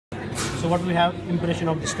So what we have, impression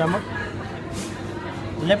of the stomach,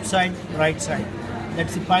 left side, right side.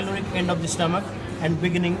 That's the pyloric end of the stomach and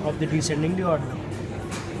beginning of the descending duodenum.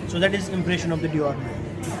 So that is impression of the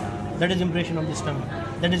duodenum. That is impression of the stomach.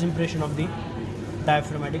 That is impression of the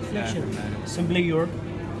diaphragmatic flexion. Simply your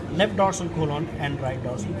left dorsal colon and right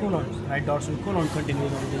dorsal colon. Right dorsal colon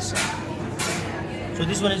continues on this side. So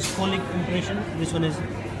this one is colic impression, this one is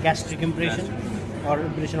gastric impression or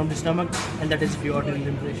impression of the stomach, and that is duodenal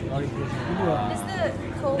impression or impression of the duodenum. Is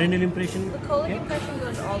the Renal impression. The colic impression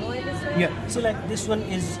goes all the way this way? Yeah, so like this one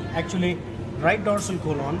is actually right dorsal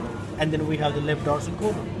colon, and then we have the left dorsal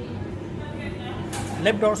colon.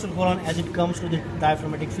 Left dorsal colon, as it comes to the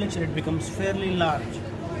diaphragmatic flexion, it becomes fairly large.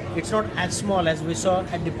 It's not as small as we saw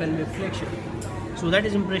at the pelvic flexion. So that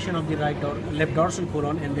is impression of the left dorsal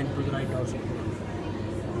colon and then to the right dorsal colon.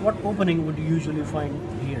 What opening would you usually find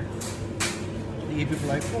here? The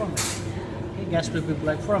epiploic foramen. Okay,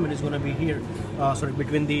 gastroepiploic foramen is going to be here,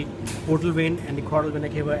 between the portal vein and the caudal vena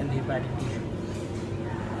cava and the hepatic tissue.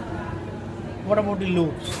 What about the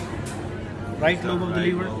lobes? Right lobe of the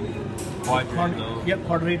liver,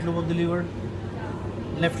 quadrate lobe of the liver,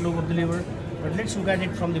 left lobe of the liver. But let's look at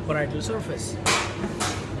it from the parietal surface.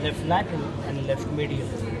 Left lateral and left medial.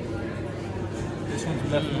 This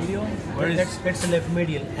one's left medial? That's the left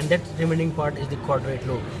medial, and that remaining part is the quadrate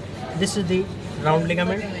lobe. This is the round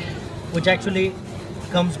ligament, which actually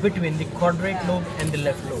comes between the quadrate lobe and the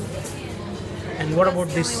left lobe. And what about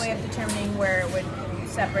this? That's the only way of determining where it would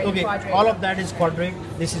separate Okay, quadrate. all of that is quadrate.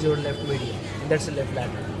 This is your left medial, and that's the left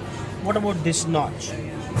lateral. What about this notch?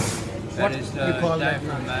 That is the you call that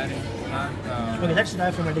diaphragmatic. Okay, that's the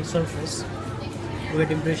diaphragmatic surface. We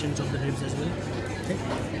get impressions of the ribs as well. Okay.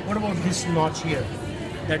 What about this notch here?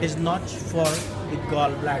 That is notch for the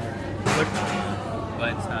gallbladder,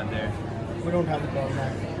 But it's not there. we don't have the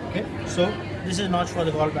gallbladder. Okay, so this is notch for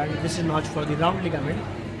the gallbladder. This is notch for the round ligament.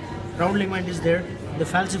 Round ligament is there. The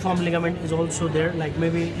falciform ligament is also there. Like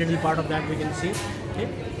maybe little part of that we can see. Okay,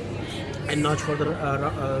 and notch for the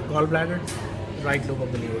gallbladder, right lobe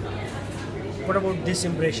of the liver. What about this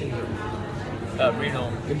impression here?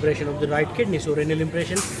 Renal. Impression of the right kidney, so renal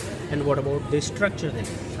impression. And what about this structure then?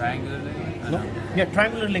 Triangular ligament? No? Yeah,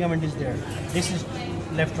 triangular ligament is there. This is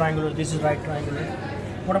left triangular, this is right triangular.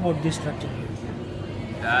 What about this structure here?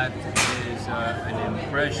 That is an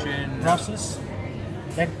impression. Process.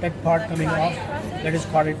 That part coming off, that is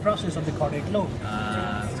caudate process of the caudate lobe.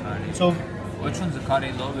 Caudate. So, Which one's the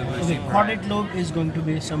caudate lobe? okay, caudate lobe is going to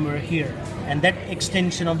be somewhere here. And that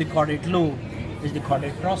extension of the caudate lobe is the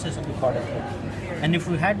caudate process of the caudate lobe. And if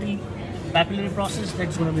we had the papillary process,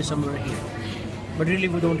 that's going to be somewhere here. But really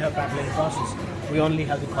we don't have papillary process. We only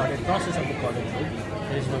have the caudate process of the caudate lobe.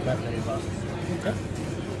 There is no papillary process. Okay?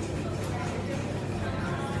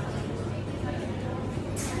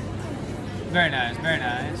 Very nice, very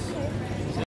nice.